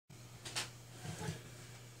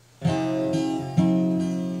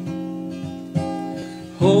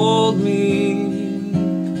hold me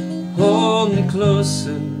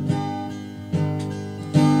closer.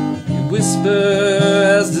 You whisper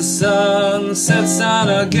as the sun sets on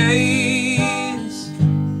our gaze.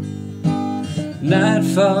 Night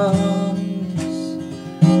falls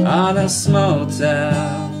on a small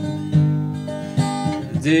town.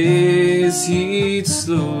 The day's heat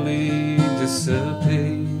slowly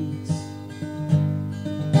dissipates.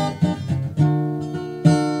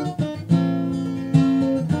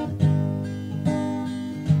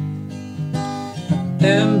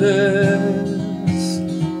 Embers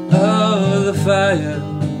of the fire,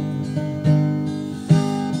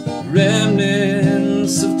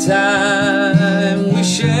 remnants of time we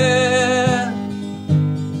share.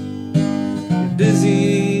 You're busy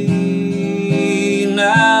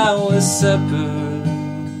now with supper,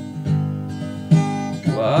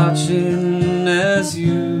 watching as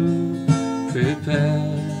you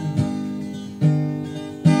prepare.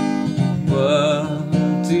 What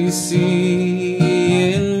do you see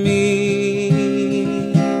in me?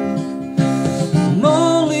 I'm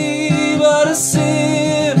only but a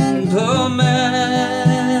simple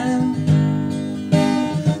man,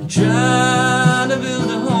 trying to build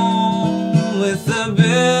a home with a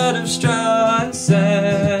bed of straw and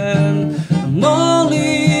sand. I'm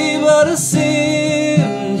only but a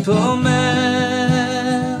simple man.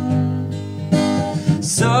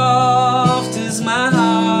 Soft is my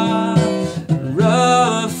heart,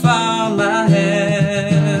 rough are my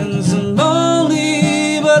hands. I'm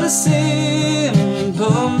only but a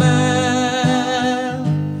simple man,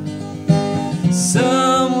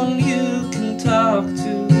 someone you can talk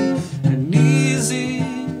to and easy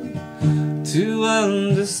to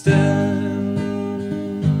understand.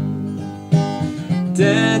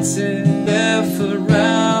 Dancing barefoot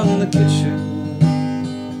around the kitchen,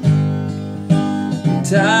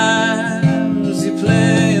 times you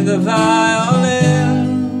play the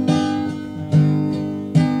violin.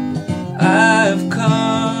 I've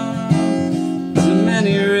come to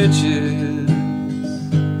many riches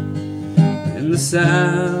in the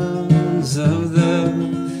sounds of the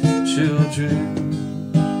children.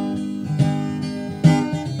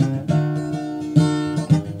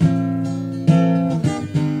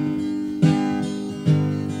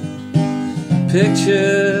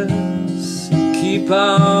 Pictures keep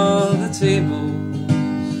on the table,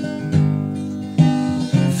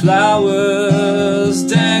 flowers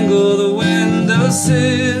dangle the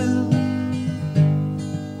windowsill.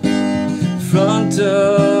 Front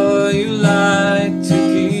door you like to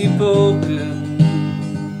keep open.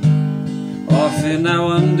 Often I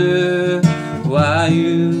wonder why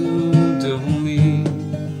you don't leave.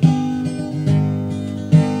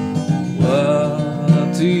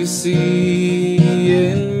 What do you see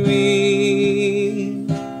in me?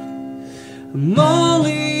 I'm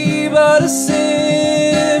only but a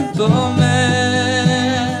simple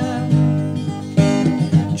man,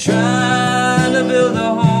 trying to build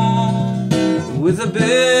a home with a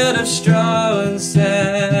bed of straw and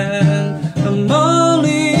sand. I'm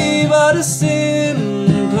only but a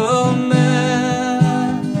simple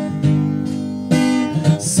man.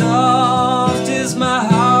 Soft is my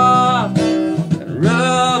heart and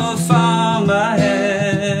rough are my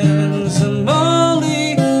hands. I'm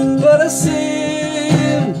only but a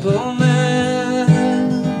simple man,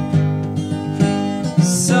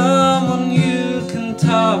 someone you can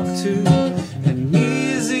talk to and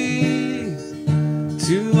easy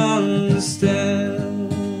to understand.